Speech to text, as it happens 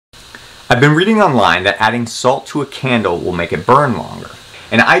I've been reading online that adding salt to a candle will make it burn longer.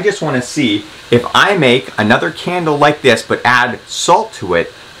 And I just want to see if I make another candle like this but add salt to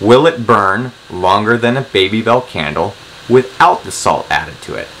it, will it burn longer than a Baby Bell candle without the salt added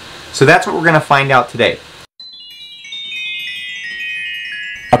to it? So that's what we're going to find out today.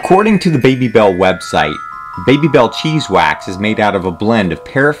 According to the Baby Bell website, Baby Bell cheese wax is made out of a blend of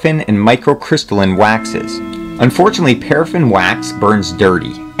paraffin and microcrystalline waxes. Unfortunately, paraffin wax burns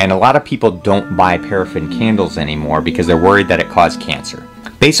dirty, and a lot of people don't buy paraffin candles anymore because they're worried that it caused cancer.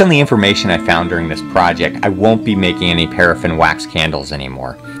 Based on the information I found during this project, I won't be making any paraffin wax candles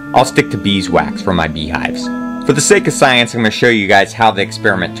anymore. I'll stick to beeswax for my beehives. For the sake of science, I'm going to show you guys how the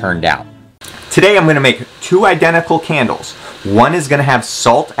experiment turned out. Today I'm going to make two identical candles. One is going to have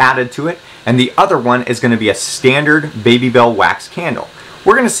salt added to it, and the other one is going to be a standard Baby Bell wax candle.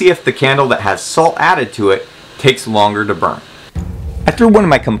 We're going to see if the candle that has salt added to it takes longer to burn. I threw one of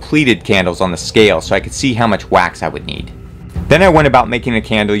my completed candles on the scale so I could see how much wax I would need. Then I went about making a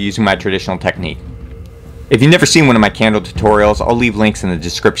candle using my traditional technique. If you've never seen one of my candle tutorials, I'll leave links in the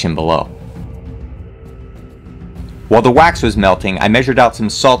description below. While the wax was melting, I measured out some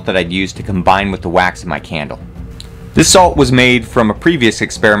salt that I'd use to combine with the wax in my candle. This salt was made from a previous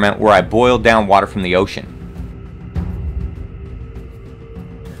experiment where I boiled down water from the ocean.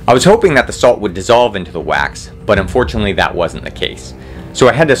 I was hoping that the salt would dissolve into the wax, but unfortunately that wasn't the case. So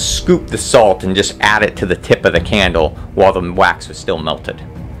I had to scoop the salt and just add it to the tip of the candle while the wax was still melted.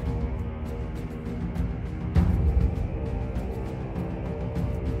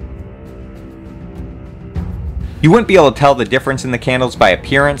 You wouldn't be able to tell the difference in the candles by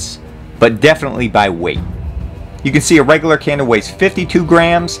appearance, but definitely by weight. You can see a regular candle weighs 52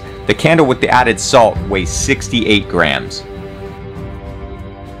 grams, the candle with the added salt weighs 68 grams.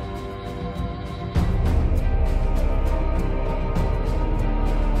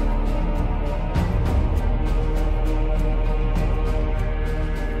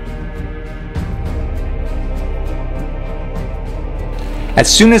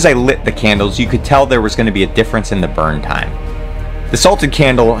 As soon as I lit the candles, you could tell there was going to be a difference in the burn time. The salted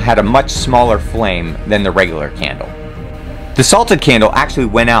candle had a much smaller flame than the regular candle. The salted candle actually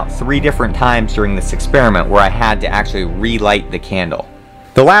went out 3 different times during this experiment where I had to actually relight the candle.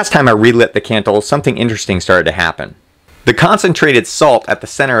 The last time I relit the candle, something interesting started to happen. The concentrated salt at the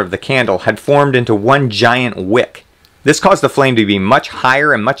center of the candle had formed into one giant wick. This caused the flame to be much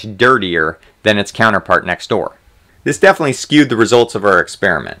higher and much dirtier than its counterpart next door. This definitely skewed the results of our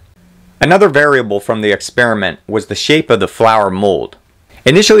experiment. Another variable from the experiment was the shape of the flower mold.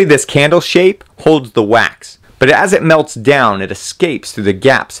 Initially, this candle shape holds the wax, but as it melts down, it escapes through the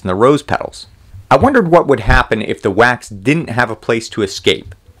gaps in the rose petals. I wondered what would happen if the wax didn't have a place to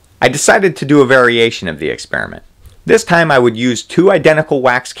escape. I decided to do a variation of the experiment. This time I would use 2 identical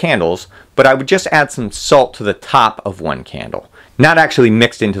wax candles, but I would just add some salt to the top of one candle, not actually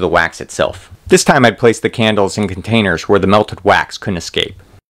mixed into the wax itself. This time I'd place the candles in containers where the melted wax couldn't escape.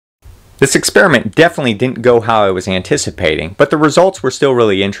 This experiment definitely didn't go how I was anticipating, but the results were still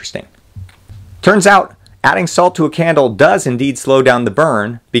really interesting. Turns out, adding salt to a candle does indeed slow down the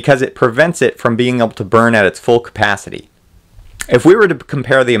burn because it prevents it from being able to burn at its full capacity. If we were to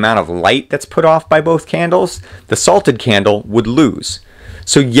compare the amount of light that's put off by both candles, the salted candle would lose.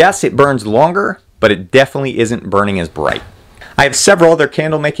 So yes, it burns longer, but it definitely isn't burning as bright. I have several other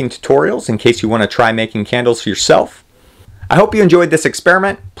candle making tutorials in case you want to try making candles for yourself. I hope you enjoyed this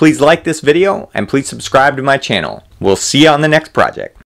experiment. Please like this video and please subscribe to my channel. We'll see you on the next project.